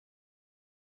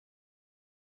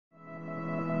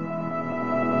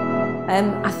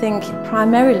I think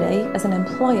primarily as an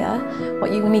employer,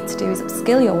 what you need to do is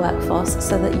upskill your workforce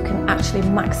so that you can actually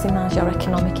maximise your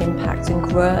economic impact and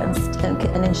grow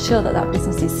and ensure that that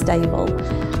business is stable.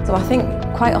 So I think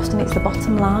quite often it's the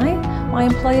bottom line why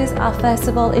employers are first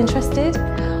of all interested,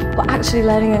 but actually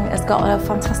learning has got a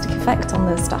fantastic effect on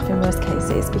the staff in most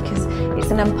cases because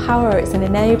it's an empowerer, it's an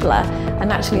enabler,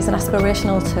 and actually it's an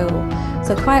aspirational tool.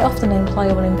 So quite often an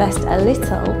employer will invest a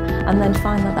little and then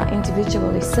find that that individual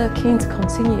is so keen to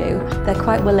continue, they're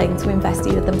quite willing to invest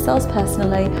either themselves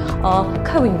personally or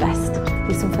co-invest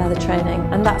with some further training,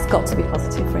 and that's got to be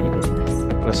positive for any business.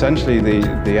 Well, essentially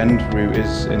the end route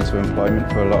is into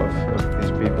employment for a lot of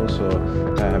these people, so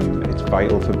it's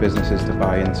vital for businesses to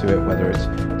buy into it, whether it's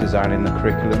designing the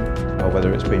curriculum or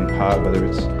whether it's being part, whether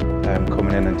it's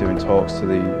coming in and doing talks to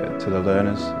the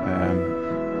learners.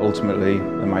 Ultimately,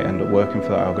 they might end up working for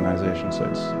that organisation, so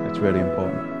it's really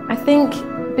important. I think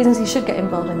businesses should get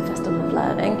involved in the Festival of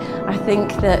Learning. I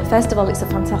think that first of all it's a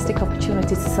fantastic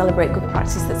opportunity to celebrate good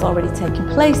practice that's already taking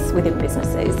place within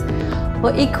businesses.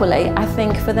 But equally, I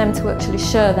think for them to actually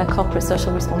show their corporate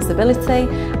social responsibility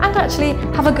and actually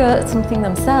have a go at something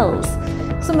themselves.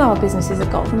 Some of our businesses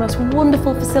have got the most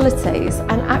wonderful facilities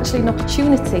and actually an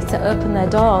opportunity to open their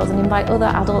doors and invite other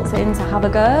adults in to have a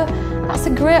go. That's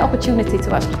a great opportunity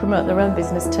to actually promote their own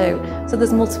business too. So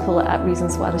there's multiple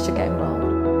reasons why they should get involved.